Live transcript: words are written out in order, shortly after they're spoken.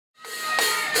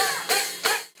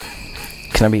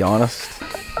Can I be honest?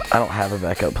 I don't have a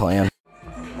backup plan.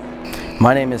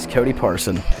 My name is Cody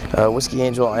Parson. Whiskey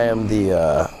Angel, I am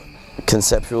the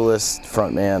conceptualist,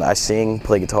 frontman. I sing,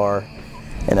 play guitar,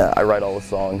 and I write all the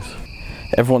songs.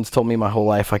 Everyone's told me my whole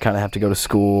life I kind of have to go to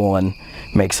school and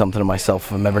make something of myself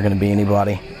if I'm ever going to be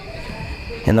anybody.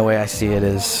 And the way I see it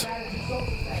is,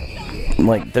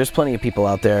 like, there's plenty of people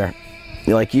out there,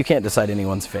 like, you can't decide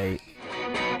anyone's fate.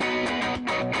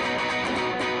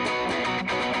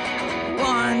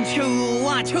 1, 2,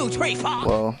 1, 2, 3, 4.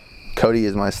 Well, Cody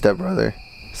is my stepbrother,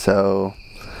 so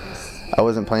I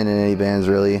wasn't playing in any bands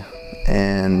really,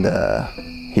 and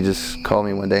he just called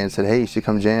me one day and said, hey, you should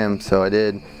come jam. So I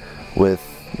did, with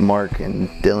Mark and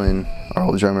Dylan, our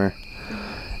old drummer,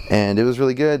 and it was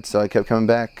really good, so I kept coming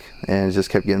back, and it just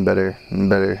kept getting better and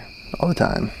better all the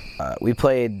time. We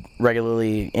played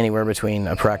regularly, anywhere between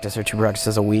a practice or 2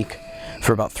 practices a week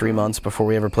for about 3 months before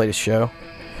we ever played a show.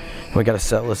 We got a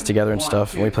set list together and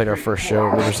stuff, and we played our first show,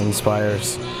 Rivers and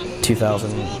Spires,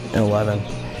 2011.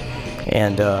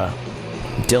 And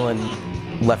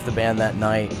Dylan left the band that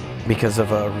night because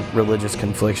of religious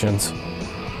conflictions.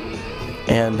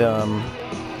 And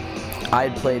I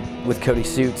had played with Cody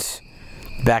Suits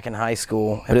back in high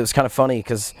school, and it was kind of funny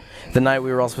because the night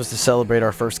we were all supposed to celebrate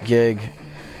our first gig,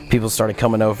 people started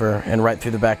coming over, and right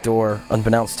through the back door,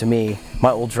 unbeknownst to me,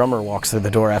 my old drummer walks through the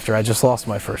door after I just lost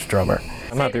my first drummer.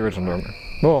 I'm not the original drummer.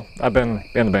 Well, I've been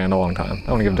in the band a long time.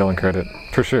 I want to give Dylan credit,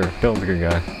 for sure. Dylan's a good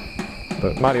guy.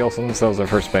 But Mighty Olson's, that was our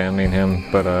first band, me and him.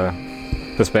 But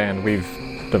this band, we've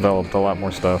developed a lot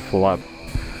more stuff. There's a lot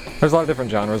of different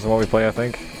genres in what we play, I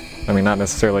think. I mean, not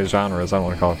necessarily genres, I don't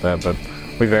want to call it that, but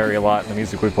we vary a lot in the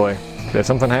music we play. If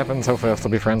something happens, hopefully I'll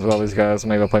still be friends with all these guys.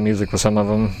 Maybe I'll play music with some of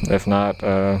them. If not,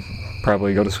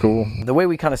 probably go to school. The way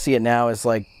we kind of see it now is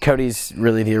like Cody's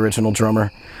really the original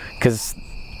drummer, because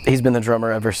he's been the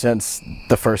drummer ever since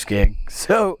the first gig.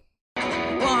 So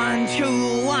 1,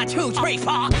 2, 1, 2, 3,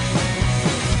 4.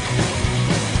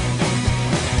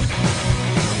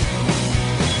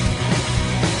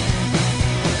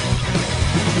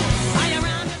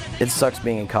 it sucks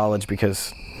being in college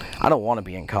because I don't want to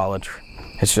be in college.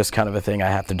 It's just kind of a thing I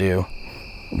have to do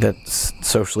that's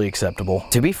socially acceptable.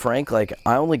 To be frank, like,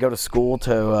 I only go to school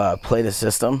to play the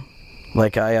system.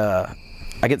 Like, I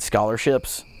get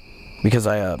scholarships because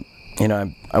I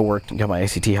worked and got my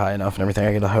ACT high enough and everything.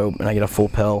 I get a Hope and I get a full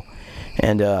Pell,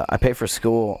 and I pay for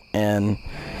school, and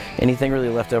anything really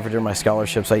left over during my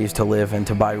scholarships I used to live and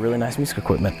to buy really nice music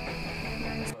equipment.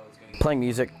 Playing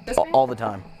music all the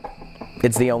time.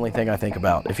 It's the only thing I think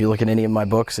about. If you look at any of my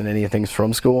books and any of things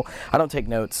from school, I don't take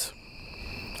notes.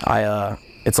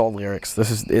 It's all lyrics.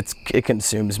 It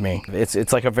consumes me.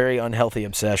 It's like a very unhealthy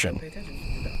obsession.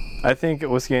 I think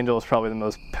Whiskey Angel is probably the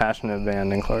most passionate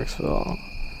band in Clarksville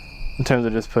in terms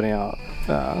of just putting out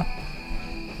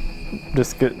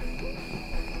just good,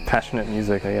 passionate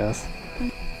music, I guess.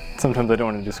 Sometimes I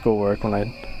don't want to do schoolwork when I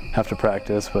have to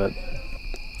practice, but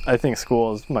I think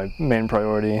school is my main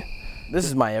priority. This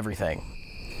is my everything.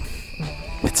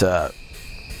 It's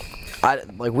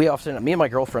me and my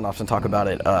girlfriend often talk about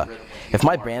it. If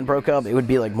my band broke up, it would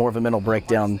be like more of a mental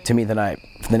breakdown to me than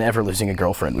ever losing a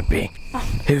girlfriend would be.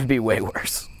 It would be way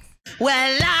worse.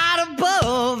 Well, out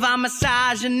above, I'm a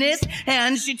misogynist,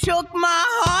 and she took my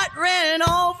heart, ran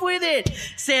off with it.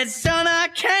 Said, son, I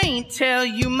can't tell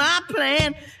you my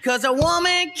plan, 'cause a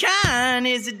womankind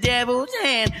is a devil's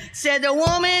hand. Said the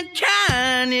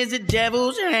womankind is a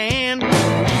devil's hand.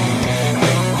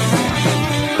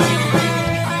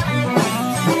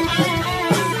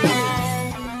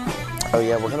 Oh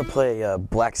yeah, we're gonna play a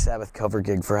Black Sabbath cover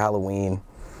gig for Halloween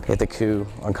at the Coup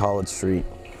on College Street.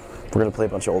 We're gonna play a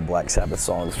bunch of old Black Sabbath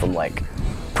songs from like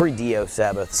pre-Dio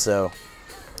Sabbath, so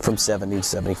from 70,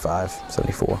 75,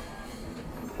 74.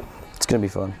 It's gonna be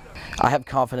fun. I have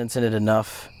confidence in it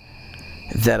enough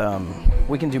that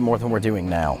we can do more than we're doing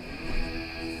now,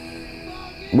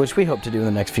 which we hope to do in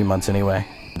the next few months anyway.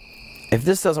 If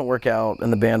this doesn't work out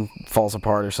and the band falls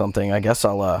apart or something, I guess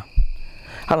I'll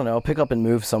I don't know, pick up and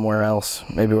move somewhere else,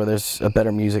 maybe where there's a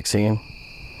better music scene.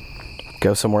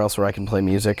 Go somewhere else where I can play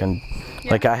music, and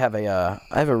like I have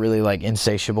a really like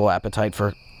insatiable appetite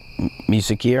for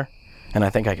music gear, and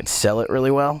I think I could sell it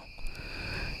really well.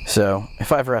 So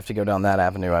if I ever have to go down that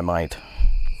avenue, I might.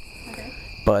 Okay.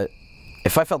 But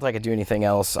if I felt like I could do anything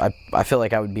else, I feel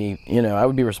like I would be, I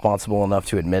would be responsible enough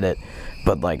to admit it.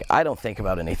 But like, I don't think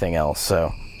about anything else,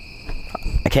 so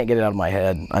I can't get it out of my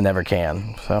head. I never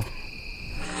can. So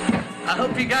I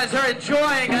hope you guys are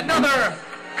enjoying another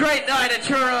great night at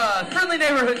your friendly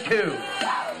neighborhood coup.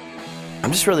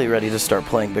 I'm just really ready to start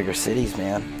playing bigger cities,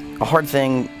 man. A hard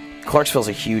thing, Clarksville's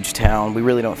a huge town. We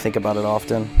really don't think about it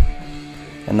often.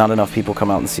 and not enough people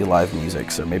come out and see live music,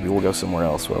 so maybe we'll go somewhere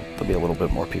else where there'll be a little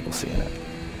bit more people seeing it.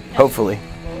 Hopefully.